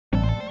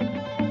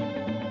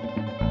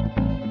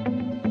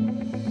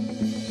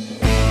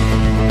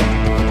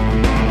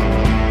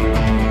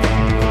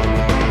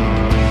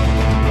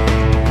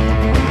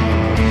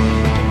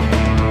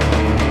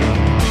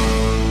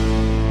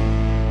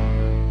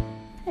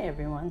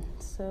everyone.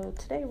 So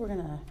today we're going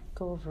to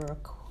go over a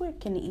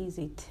quick and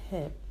easy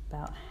tip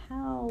about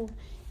how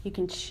you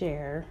can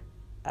share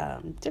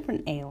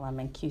different ALM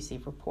and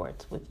QC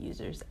reports with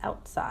users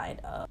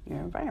outside of your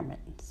environment.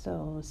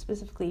 So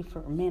specifically for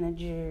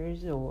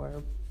managers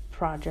or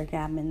project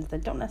admins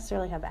that don't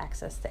necessarily have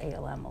access to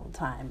ALM all the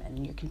time,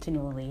 and you're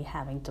continually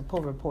having to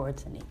pull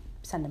reports and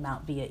send them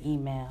out via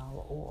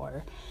email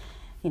or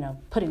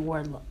putting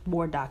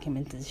Word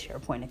documents into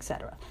SharePoint,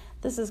 etc.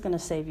 This is going to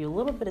save you a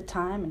little bit of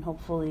time and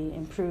hopefully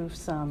improve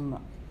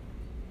some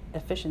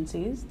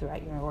efficiencies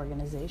throughout your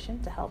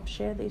organization to help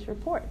share these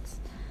reports.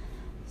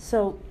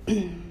 So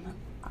I'm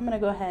going to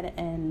go ahead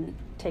and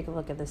take a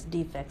look at this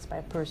defects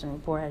by person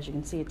report. As you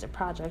can see, it's a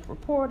project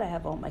report. I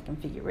have all my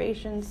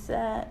configurations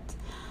set,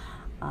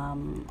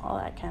 all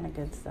that kind of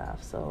good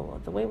stuff. So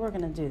the way we're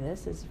going to do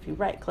this is if you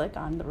right click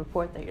on the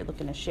report that you're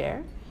looking to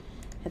share,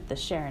 hit the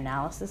share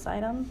analysis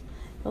item,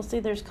 you'll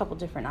see there's a couple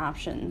different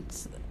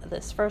options.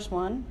 This first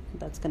one,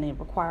 that's going to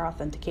require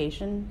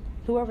authentication.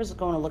 Whoever's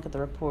going to look at the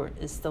report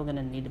is still going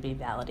to need to be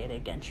validated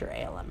against your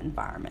ALM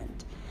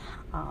environment.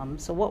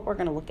 So what we're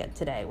going to look at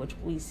today, which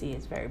we see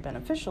is very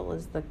beneficial,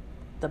 is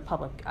the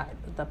public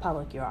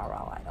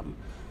URL item.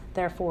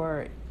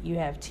 Therefore, you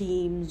have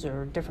teams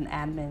or different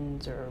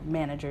admins or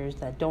managers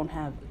that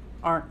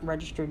aren't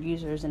registered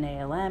users in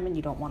ALM, and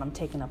you don't want them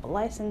taking up a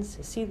license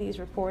to see these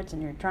reports,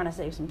 and you're trying to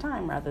save some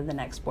time rather than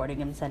exporting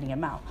them and sending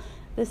them out.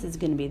 This is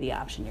going to be the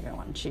option you're going to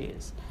want to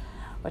choose.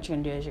 What you're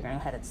going to do is you're going to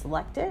go ahead and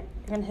select it.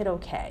 You're going to hit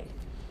OK.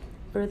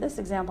 For this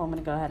example, I'm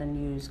going to go ahead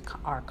and use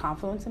our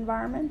Confluence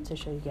environment to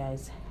show you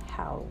guys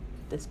how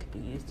this could be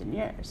used in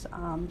yours.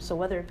 So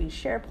whether it be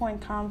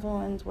SharePoint,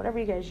 Confluence, whatever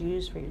you guys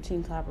use for your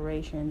team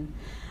collaboration,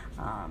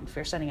 if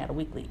you're sending out a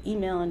weekly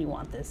email and you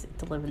want this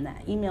to live in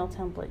that email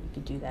template, you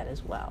could do that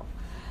as well.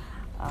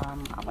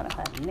 I'm going to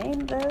go ahead and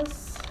name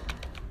this.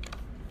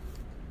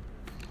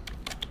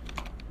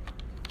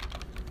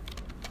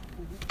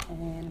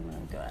 And I'm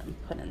going to go ahead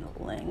and put in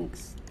the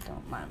links.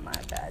 Don't mind my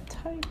bad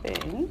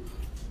typing.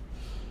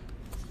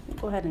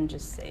 Go ahead and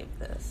just save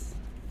this.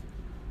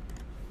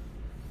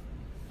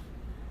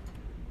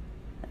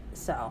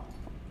 So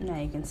now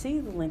you can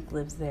see the link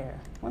lives there.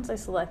 Once I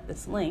select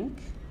this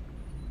link,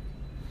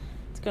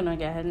 it's going to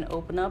go ahead and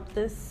open up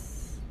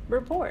this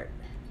report.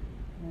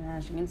 And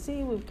as you can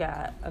see, we've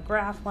got a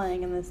graph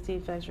laying in this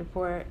defects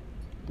report.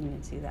 You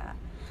can see that.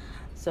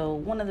 So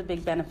one of the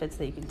big benefits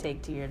that you can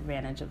take to your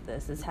advantage of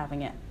this is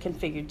having it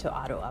configured to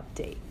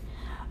auto-update.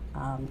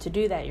 To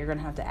do that, you're going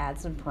to have to add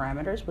some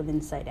parameters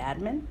within site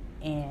admin,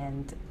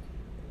 and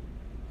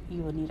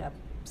you will need a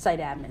site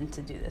admin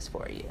to do this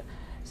for you.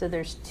 So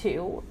there's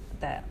two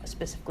that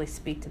specifically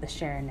speak to the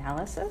share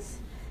analysis.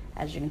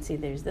 As you can see,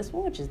 there's this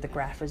one, which is the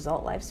graph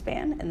result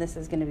lifespan, and this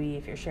is going to be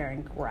if you're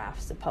sharing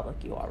graphs to public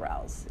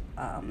URLs.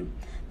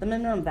 The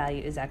minimum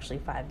value is actually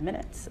 5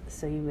 minutes,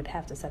 so you would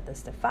have to set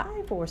this to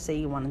 5, or say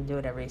you want to do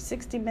it every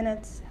 60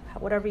 minutes.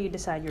 Whatever you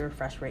decide your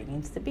refresh rate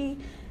needs to be,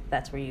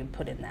 that's where you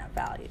put in that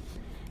value.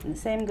 And the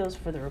same goes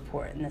for the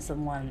report, and this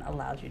one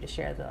allows you to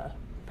share the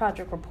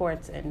project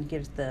reports and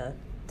gives the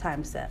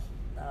time set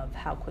of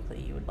how quickly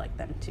you would like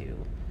them to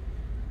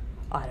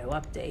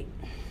auto-update.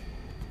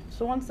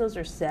 So once those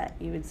are set,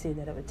 you would see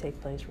that it would take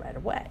place right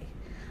away.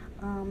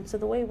 So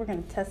the way we're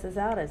going to test this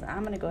out is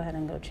I'm going to go ahead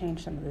and go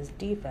change some of these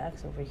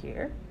defects over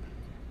here.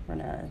 We're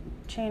going to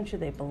change who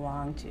they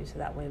belong to, so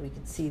that way we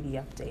can see the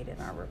update in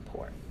our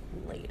report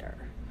later.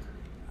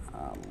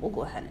 We'll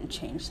go ahead and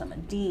change some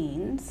of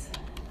Dean's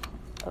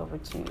over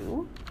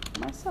to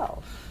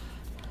myself.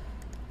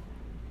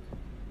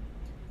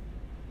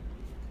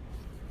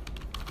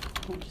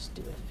 We'll just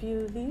do a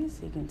few of these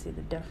so you can see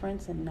the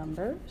difference in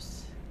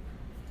numbers.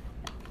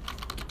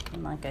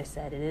 And like I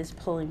said, it is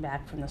pulling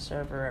back from the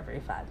server every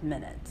 5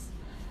 minutes.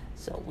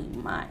 So we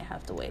might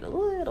have to wait a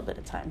little bit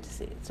of time to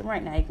see it. So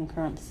right now you can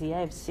currently see I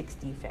have 6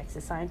 defects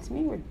assigned to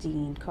me, where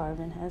Dean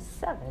Carvin has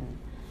 7.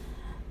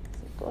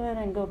 So go ahead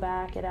and go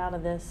back, get out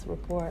of this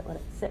report, let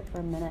it sit for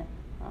a minute.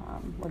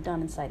 We're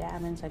done in site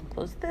admin, so I can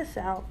close this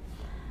out.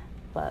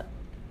 But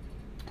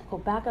go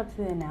back up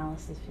to the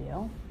analysis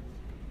view.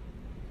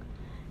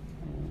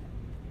 And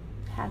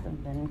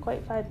hasn't been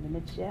quite 5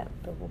 minutes yet,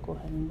 but we'll go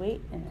ahead and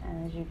wait. And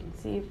as you can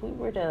see, if we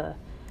were to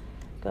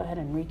go ahead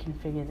and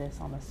reconfigure this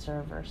on the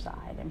server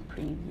side and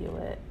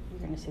preview it, you're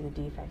going to see the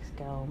defects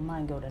go.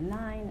 Mine go to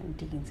 9 and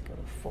Dean's go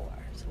to 4.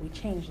 So we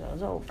change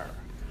those over.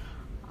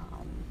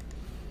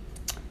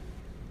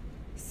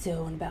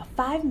 So in about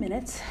 5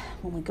 minutes,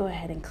 when we go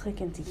ahead and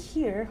click into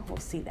here, we'll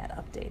see that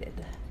updated.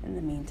 In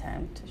the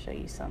meantime, to show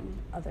you some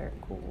other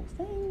cool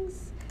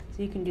things.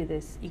 So you can do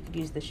this, you could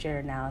use the share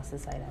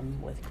analysis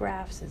item with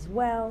graphs as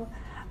well.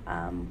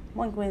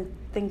 One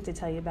thing to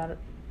tell you about it,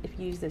 if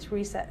you use this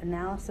reset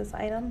analysis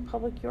item,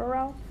 public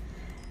URL,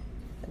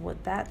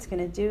 what that's going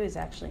to do is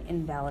actually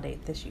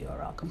invalidate this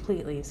URL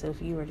completely. So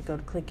if you were to go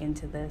to click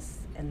into this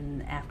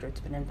and after it's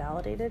been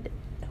invalidated,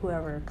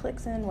 whoever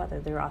clicks in, whether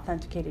they're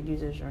authenticated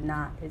users or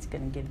not, it's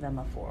going to give them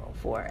a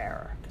 404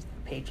 error because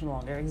the page no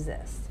longer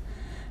exists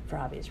for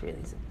obvious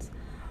reasons.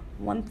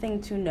 One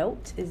thing to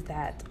note is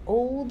that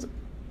old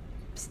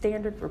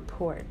standard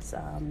reports,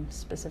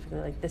 specifically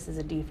like this is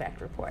a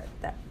defect report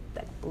that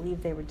I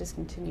believe they were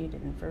discontinued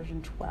in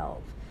version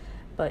 12,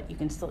 but you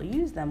can still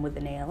use them with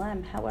an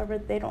ALM. However,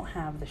 they don't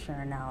have the sure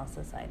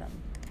analysis item.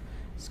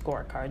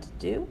 Scorecards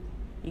do.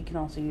 You can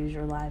also use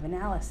your live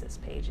analysis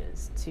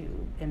pages to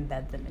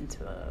embed them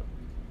into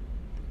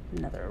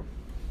another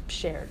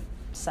shared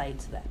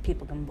site so that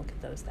people can look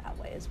at those that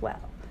way as well.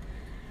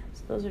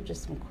 So those are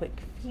just some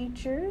quick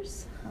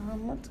features.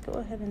 Let's go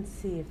ahead and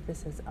see if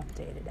this is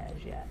updated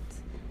as yet.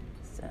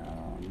 So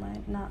it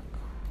might not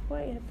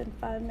quite have been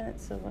 5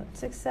 minutes, so what,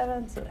 6,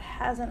 7, so it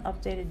hasn't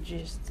updated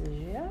just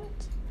yet.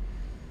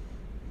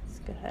 Let's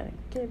go ahead and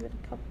give it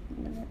a couple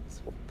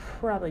minutes. We'll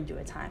probably do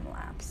a time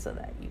lapse so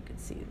that you can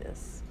see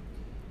this.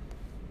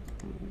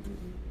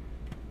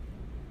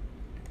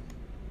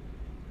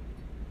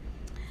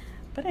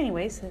 But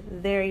anyways,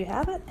 there you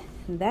have it.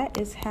 That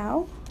is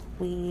how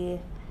we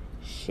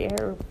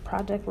share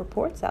project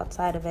reports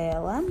outside of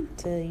ALM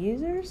to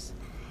users,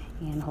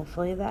 and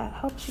hopefully that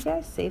helps you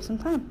guys save some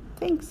time.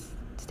 Thanks.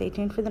 Stay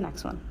tuned for the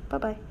next one.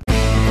 Bye-bye.